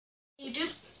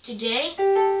YouTube, today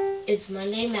is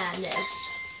Monday Madness.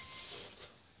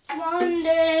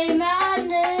 Monday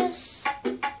Madness.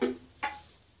 And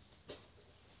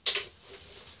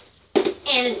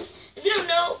if you don't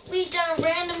know, we've done a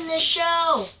randomness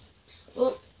show.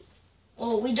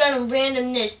 Well, we've done a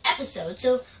randomness episode,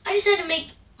 so I decided to make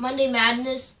Monday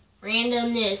Madness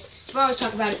randomness. I always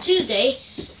talk about it Tuesday,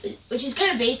 which is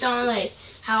kind of based on like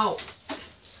how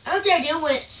I got the idea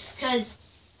when, because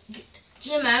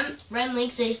GMM, Red and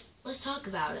Link say, let's talk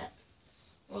about it.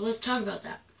 Or let's talk about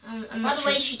that. By the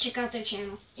way, you should check out their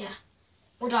channel. Yeah.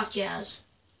 Or Doc Jazz.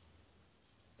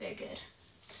 Very good.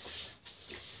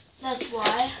 That's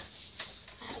why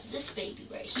I have this baby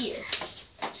right here.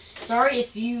 Sorry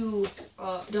if you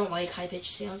don't like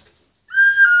high-pitched sounds.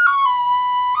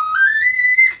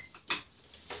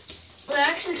 Well, that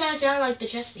actually kind of sounded like the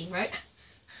chess theme, right?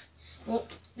 Well,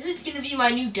 this is going to be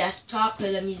my new desktop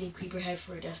because I'm using Creeperhead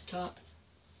for a desktop.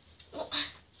 Well,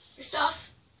 first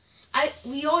off,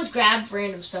 we always grab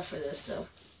random stuff for this, so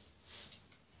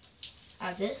I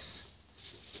have this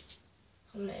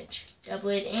home edge, double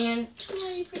blade, and tell me how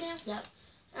you pronounce that.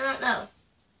 I don't know.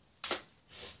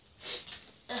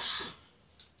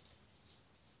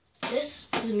 This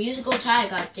is a musical tie I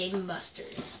got at Dave &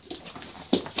 Buster's.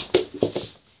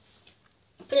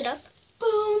 Put it up.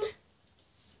 Boom.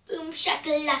 Boom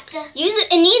shakalaka. Use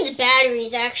it. It needs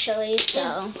batteries actually,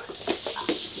 so.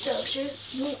 Structures.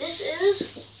 This is,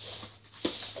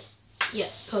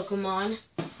 yes, Pokemon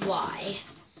Y.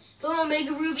 Pokemon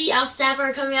Mega Ruby, Alpha Sapphire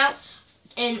are coming out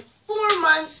in 4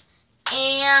 months,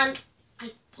 and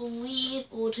I believe,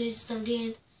 today's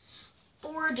 17th,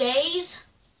 4 days,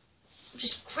 which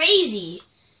is crazy,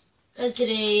 because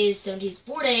today's 17th,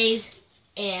 4 days,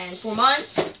 and 4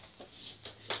 months.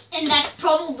 And that's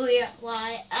probably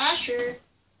why Asher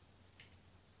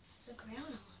has a crown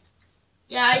on.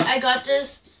 Yeah, I got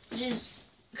this, which is,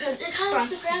 because it kind of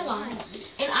looks like a crown.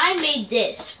 And I made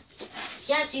this. If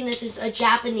you haven't seen this, it's a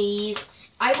Japanese.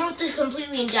 I wrote this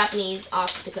completely in Japanese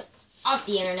off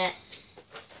the internet.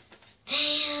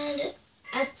 And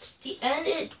at the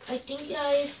end, I think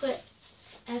I put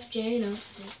FJ, no,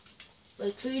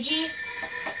 like Fuji.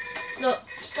 No,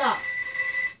 stop.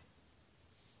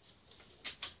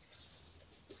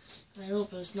 I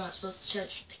hope it's not supposed to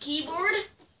touch the keyboard.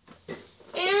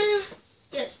 And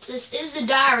yes, this is the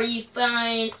diary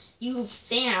you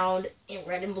found in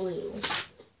red and blue.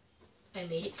 I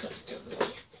made it customly.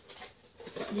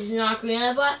 This is not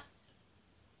Ocarina, but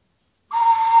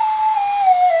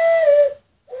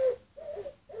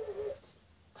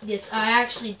yes, I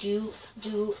actually do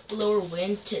lower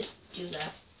wind to do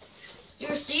that.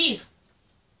 Here's Steve,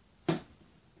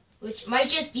 which might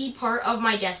just be part of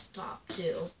my desktop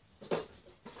too.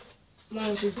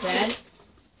 Along with his bed,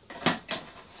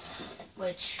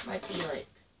 which might be like,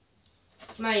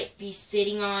 he might be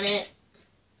sitting on it.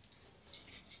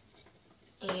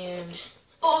 And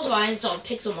also I installed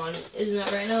Pixelmon, isn't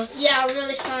that right now? Yeah,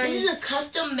 really fun. This is a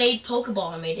custom made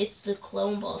Pokeball I made. It's the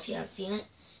clone ball if you haven't seen it.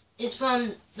 It's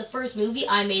from the first movie.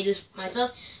 I made this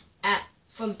myself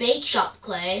from Bake Shop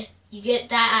Clay. You get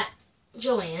that at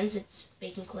Joann's. It's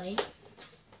baking clay.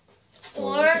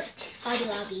 Or Hobby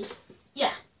Lobby.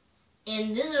 Yeah.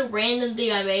 And this is a random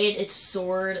thing I made. It's a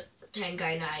sword for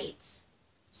Tengai Knights.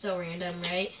 So random,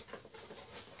 right?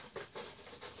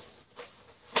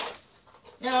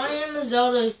 Now, I am a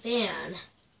Zelda fan.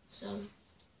 So,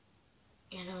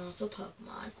 and I'm also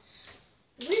Pokemon.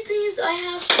 The weird thing is I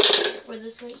have for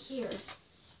this right here.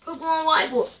 Pokemon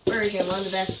Y version, one of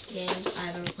the best games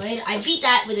I've ever played. I beat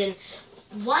that within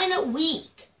 1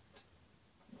 week.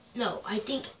 No,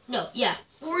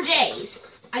 4 days.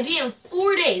 I beat it in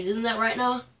 4 days, isn't that right,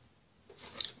 Noah?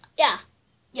 Yeah.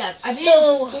 Yeah, I beat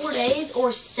it in 4 days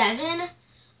or 7. I'm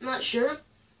not sure.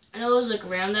 I know it was like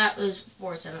around that. It was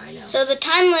 4 or 7, I know. So the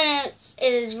time limit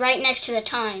is right next to the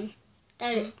time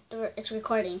that it's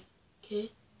recording. Okay.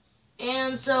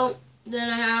 And so then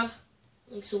I have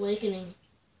Link's Awakening.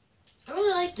 I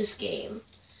really like this game.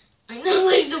 I know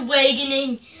Link's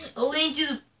Awakening. A link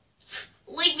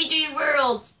between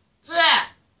worlds.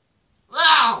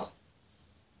 Wow.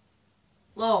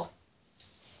 Whoa.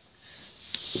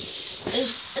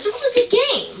 It's a really good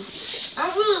game. I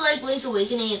don't really like Link's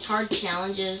Awakening. It's hard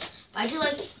challenges. But I do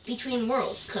like Between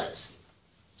Worlds because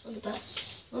it's one of the best.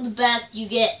 One of the best you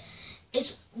get.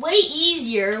 It's way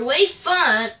easier, way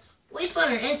funner,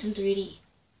 and it's in 3D.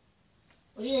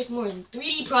 What do you like more than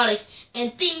 3D products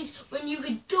and things when you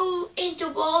could go into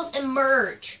walls and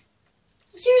merge?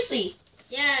 Seriously.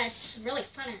 Yeah, it's really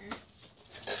funner.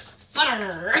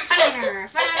 Funner.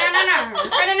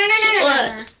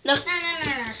 What? No.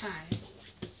 Fun.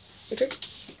 Your turn.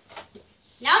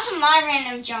 Now to my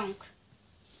random junk.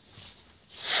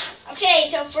 Okay,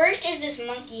 so first is this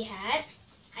monkey hat.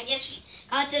 I just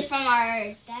got this from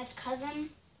our dad's cousin.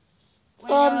 It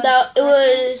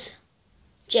was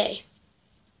Jay.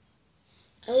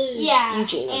 Yeah,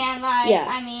 Eugene. and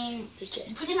I mean,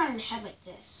 Jay. put it on your head like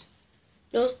this.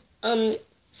 No,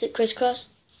 sit crisscross.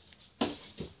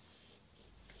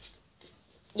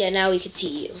 Yeah, now we can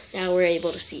see you. Now we're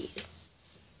able to see you.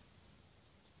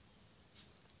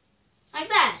 Like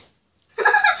that.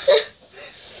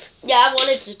 Yeah, I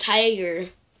wanted to tiger.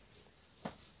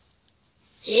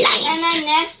 Lights. And then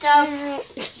next up, I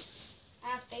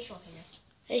have facial hair.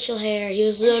 Facial hair. He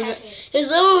was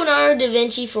Leonardo da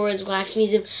Vinci for his wax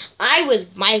museum. I was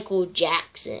Michael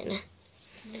Jackson.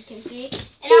 You can see. And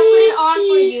I'll put it on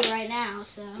for you right now,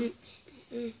 so.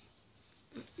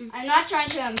 I'm not trying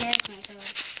to embarrass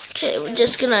myself. Okay, we're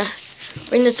just gonna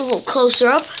bring this a little closer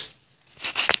up.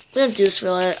 We don't do this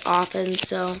really often,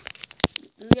 so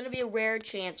this is gonna be a rare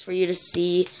chance for you to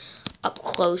see up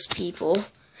close people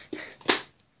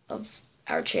of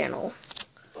our channel.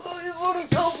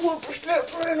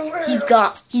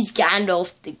 He's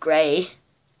Gandalf the Grey.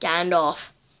 Gandalf.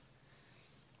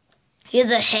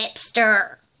 He's a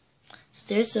hipster.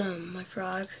 So there's my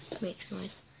frog makes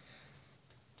noise.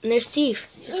 And there's Steve.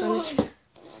 Hello,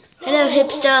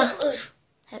 hipster.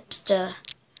 Hipster.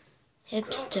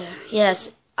 Hipster.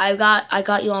 Yes, I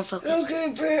got you on focus. Okay,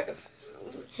 Brett.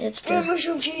 Hipster. Can I have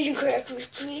some cheese and crackers,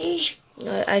 please?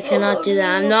 No, I cannot do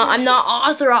that. I'm not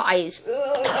authorized. I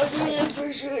really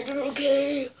appreciate it,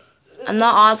 okay? I'm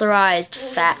not authorized,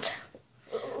 fat.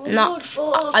 I'm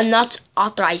not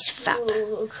authorized, fat.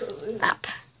 Okay. Fap.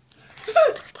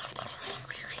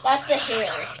 That's the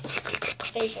hair.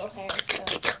 Facial hair.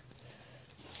 So.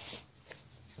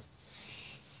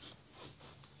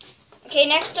 Okay,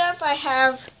 next up I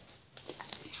have,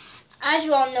 as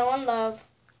you all know and love,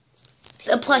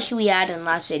 The plushie we had in the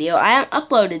last video. I haven't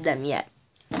uploaded them yet.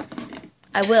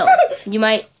 I will. You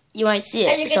might see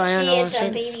it. as you so I can don't see, know it's what a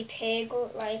I'm saying. baby pig,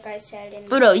 like I said. In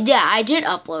But no, yeah, I did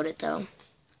upload it though.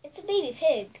 It's a baby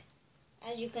pig,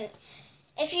 as you can.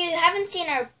 If you haven't seen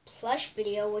our plush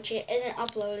video, which it isn't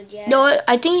uploaded yet, No,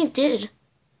 I think it did.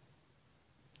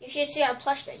 you should see our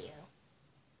plush video.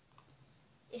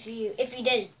 If you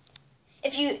didn't,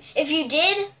 if you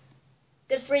did,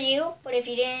 good for you. But if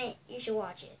you didn't, you should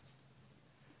watch it.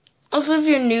 Also, if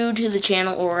you're new to the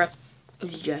channel or you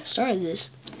just started this,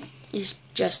 you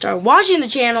just started watching the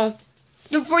channel,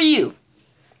 good for you.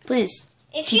 Please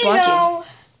If keep you watching. know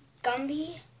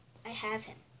Gumby, I have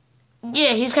him.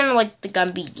 Yeah, he's kind of like the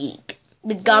Gumby geek.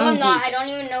 The No, Gum I'm geek. not. I don't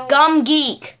even know. Gum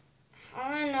geek.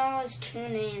 All I know is two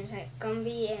names, like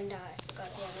Gumby and got the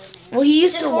other name. Well, he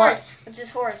used to watch. What's his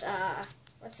horse?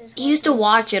 What's his? He used to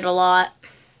watch it a lot.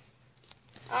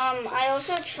 I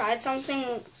also tried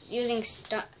something using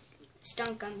stunt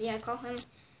Gumby, I call him,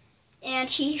 and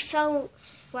he fell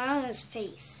flat on his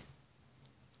face.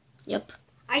 Yep.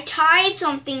 I tied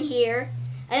something here,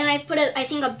 and then I put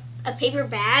a paper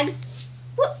bag.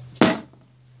 Whoop,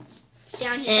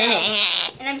 down here.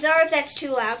 And I'm sorry if that's too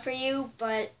loud for you,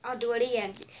 but I'll do it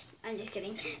again. I'm just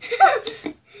kidding.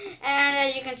 And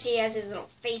as you can see, he has his little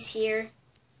face here.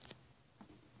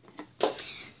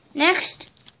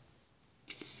 Next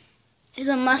is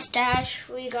a mustache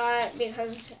we got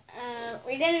because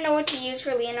we didn't know what to use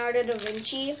for Leonardo da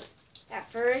Vinci at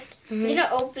first. We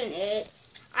didn't open it.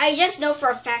 I just know for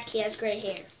a fact he has gray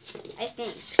hair. I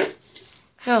think.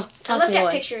 Oh, I toss looked me at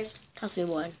one. pictures. Toss me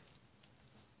one.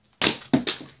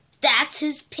 That's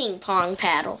his ping pong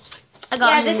paddle. I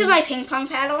got him. This is my ping pong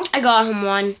paddle. I got him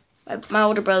one. My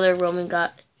older brother Roman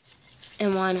got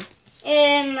him one.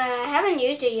 I haven't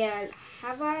used it yet.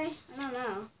 Have I? I don't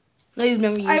know. No, you've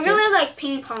never used I it. really like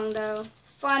ping pong though.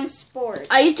 Fun sport.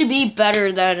 I used to be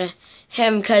better than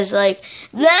him because, like,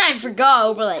 then I forgot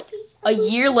over, like, a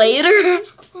year later.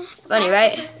 Funny,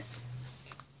 right?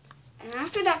 And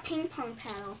after that ping pong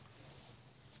paddle.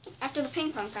 After the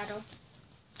ping pong paddle.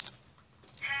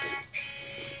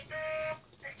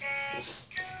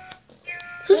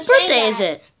 Whose Who's saying birthday that? is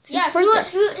it? Whose Yeah, birthday?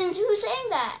 who's saying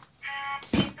that?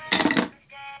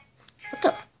 What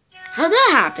the? How'd that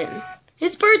happen?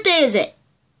 Whose birthday is it?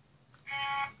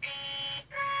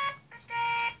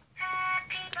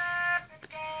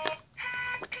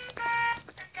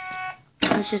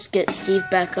 Let's just get Steve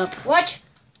back up. What?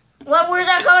 Where's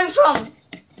that coming from?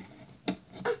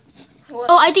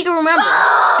 Oh, I think I remember.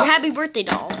 Your happy birthday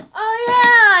doll.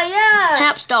 Oh yeah.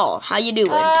 Haps doll, how you doing?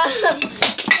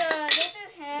 This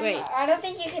is him. Wait. I don't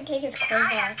think you can take his clothes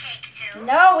off.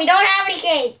 No, we don't have any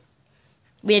cake.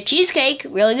 We have cheesecake,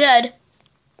 really good.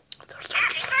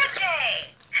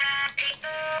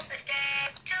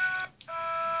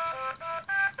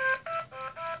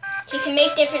 So you can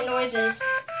make different noises.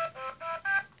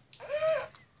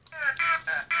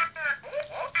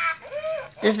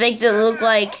 This makes it look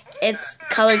like it's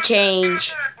color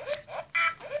change.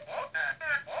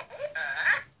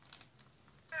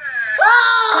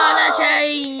 Color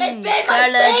change!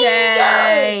 Color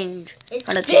change! It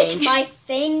Color bit change. my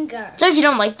finger. So if you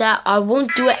don't like that, I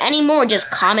won't do it anymore.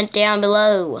 Just comment down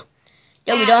below.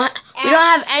 No, we don't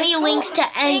have any links to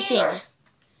anything.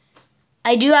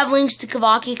 I do have links to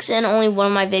Kavakix in only one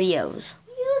of my videos.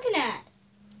 What are you looking at?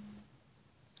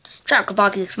 Try out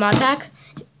Kavakix mod pack.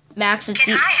 Max, if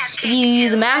you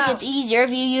use a Mac, it's easier. If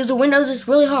you use a Windows, it's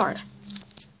really hard.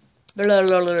 Blah,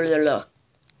 blah, blah, blah, blah.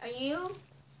 Are you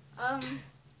gonna...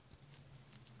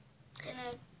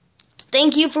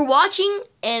 Thank you for watching,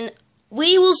 and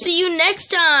we will see you next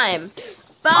time.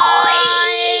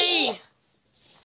 Bye.